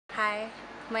Hi,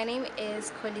 my name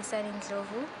is Kholisani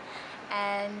Ndlovu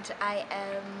and I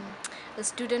am a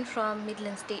student from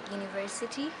Midland State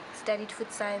University, studied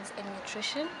food science and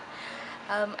nutrition.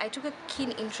 I took a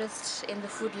keen interest in the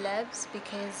food labs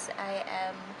because I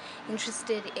am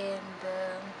interested in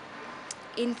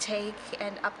the intake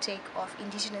and uptake of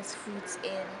indigenous foods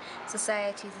in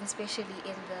societies, and especially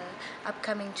in the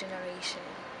upcoming generation.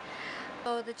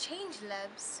 So the Change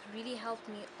Labs really helped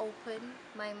me open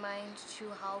my mind to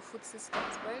how food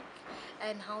systems work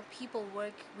and how people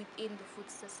work within the food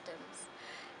systems.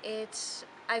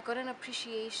 I got an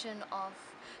appreciation of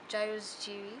Gyros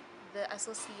Jiri, the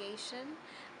association,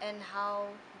 and how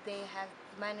they have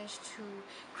managed to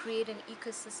create an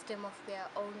ecosystem of their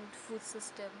own food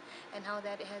system and how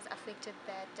that has affected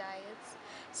their diets.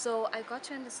 So I got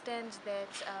to understand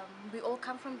that we all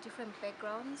come from different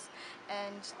backgrounds,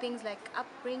 and things like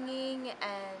upbringing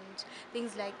and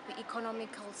things like the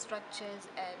economical structures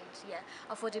and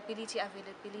affordability,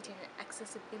 availability and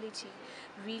accessibility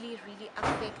really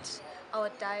affect our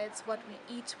diets, what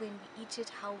we eat, when we eat it,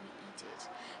 how we eat it.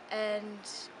 And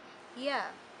yeah,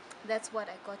 that's what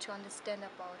I got to understand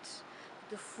about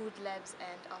the food labs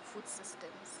and our food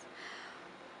systems.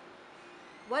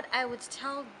 What I would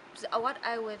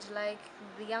like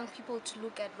the young people to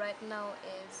look at right now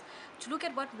is to look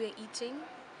at what we're eating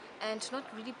and to not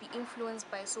really be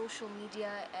influenced by social media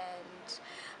and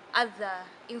other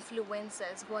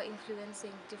influencers who are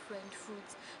influencing different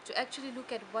foods, to actually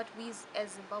look at what we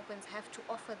as Zimbabweans have to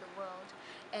offer the world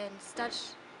and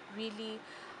start really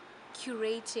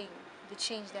curating the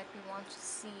change that we want to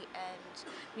see and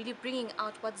really bringing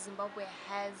out what Zimbabwe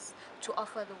has to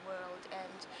offer the world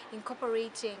and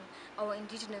incorporating our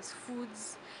indigenous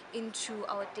foods into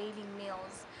our daily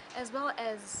meals, as well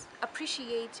as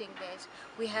appreciating that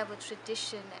we have a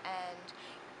tradition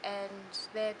and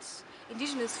that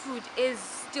indigenous food is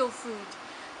still food,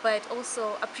 but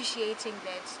also appreciating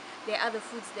that there are other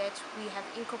foods that we have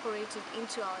incorporated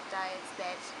into our diets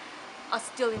that are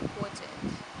still important.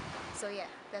 So yeah,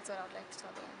 that's what I would like to tell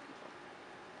the young people.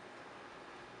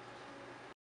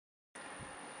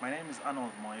 My name is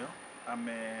Arnold Moyo. I'm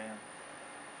a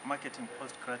marketing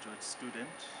postgraduate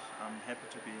student. I'm happy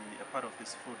to be a part of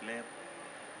this food lab.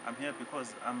 I'm here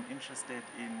because I'm interested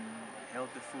in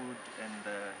healthy food and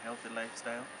healthy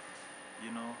lifestyle. You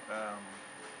know,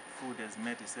 food as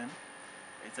medicine.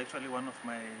 It's actually one of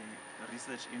my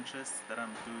research interests that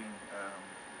I'm doing,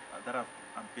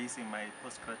 I'm basing my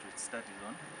postgraduate studies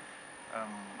on.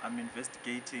 I'm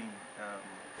investigating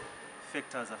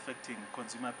factors affecting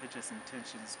consumer purchase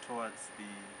intentions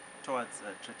towards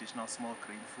traditional small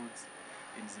grain foods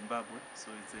in Zimbabwe.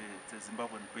 So it's a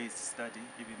Zimbabwean-based study,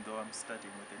 even though I'm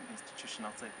studying with an institution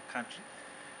outside the country.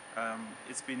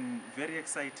 It's been very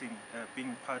exciting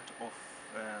being part of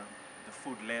the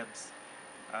food labs.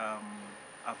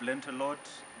 I've learned a lot.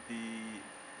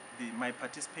 My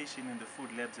participation in the food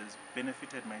labs has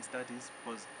benefited my studies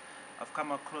because I've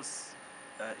come across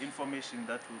information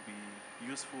that will be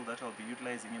useful, that I'll be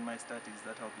utilizing in my studies,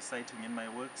 that I'll be citing in my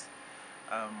works.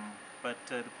 But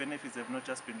the benefits have not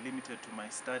just been limited to my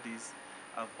studies.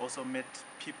 I've also met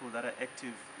people that are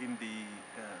active in the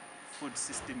food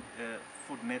system,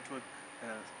 food network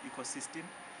ecosystem.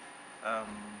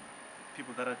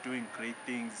 People that are doing great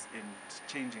things and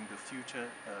changing the future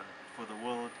for the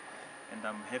world. And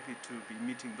I'm happy to be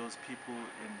meeting those people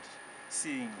and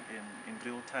seeing in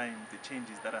real time the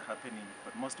changes that are happening,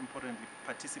 but most importantly,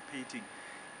 participating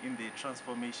in the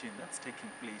transformation that's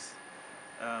taking place.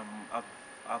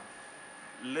 I've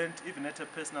learned, even at a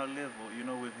personal level, you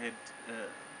know, we've had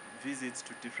visits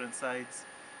to different sites,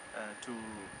 to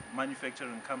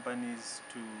manufacturing companies,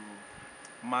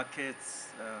 to markets,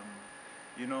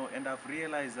 you know, and I've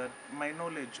realized that my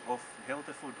knowledge of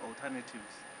healthy food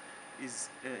alternatives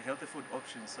healthy food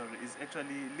options, is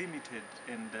actually limited,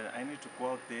 and I need to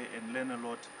go out there and learn a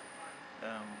lot.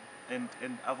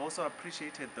 And I've also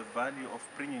appreciated the value of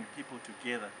bringing people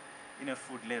together in a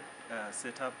food lab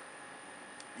setup.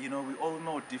 You know, we all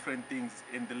know different things,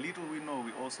 and the little we know,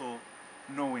 we also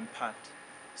know in part.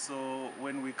 So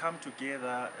when we come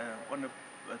together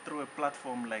through a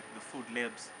platform like the food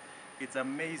labs, it's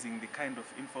amazing the kind of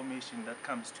information that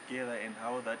comes together and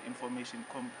how that information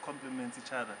complements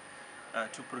each other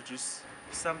to produce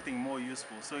something more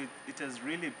useful. So it has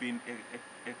really been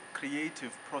a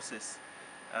creative process,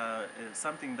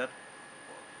 something that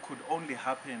could only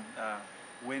happen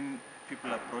when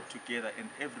people are brought together and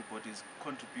everybody's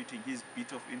contributing his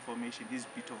bit of information, his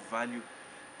bit of value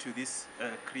to this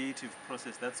creative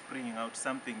process that's bringing out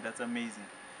something that's amazing,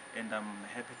 and I'm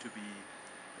happy to be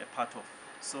a part of.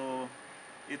 So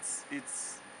it's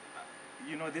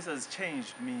you know, this has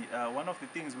changed me. One of the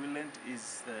things we learned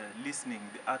is listening,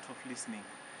 the art of listening.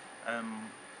 Um,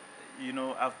 you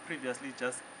know, I've previously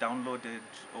just downloaded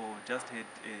or just had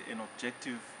an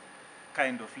objective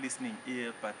kind of listening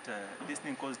ear, but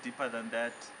listening goes deeper than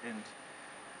that, and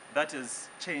that has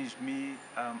changed me.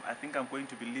 I think I'm going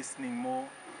to be listening more,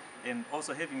 and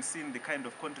also having seen the kind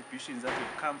of contributions that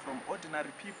have come from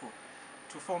ordinary people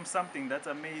to form something that's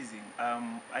amazing.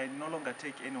 I no longer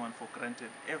take anyone for granted.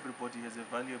 Everybody has a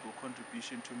valuable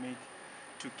contribution to make.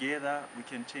 Together, we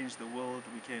can change the world.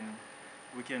 We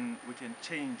can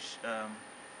change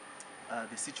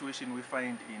the situation we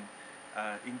find in,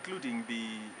 including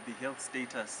the health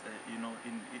status, you know,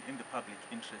 in the public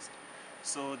interest.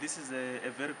 So this is a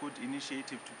very good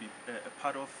initiative to be a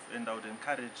part of, and I would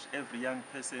encourage every young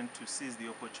person to seize the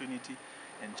opportunity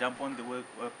and jump on the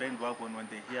bandwagon when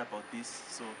they hear about this.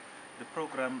 So the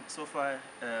program so far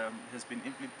has been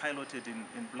piloted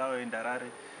in Bulawayo and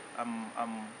Harare.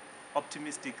 I'm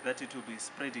optimistic that it will be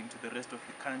spreading to the rest of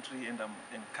the country, and I'm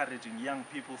encouraging young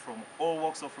people from all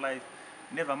walks of life,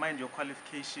 never mind your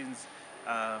qualifications,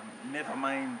 never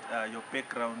mind your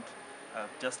background,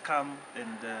 just come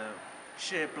and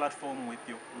share a platform with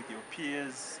your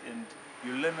peers, and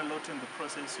you learn a lot in the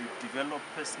process. You develop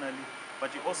personally,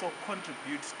 but you also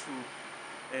contribute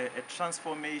to a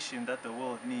transformation that the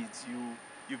world needs.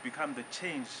 You become the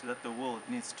change that the world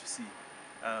needs to see.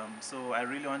 So I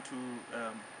really want to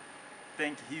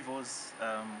thank HIVOS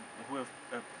who have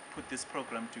put this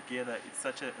program together. It's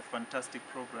such a fantastic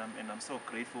program, and I'm so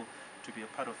grateful to be a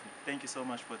part of it. Thank you so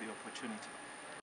much for the opportunity.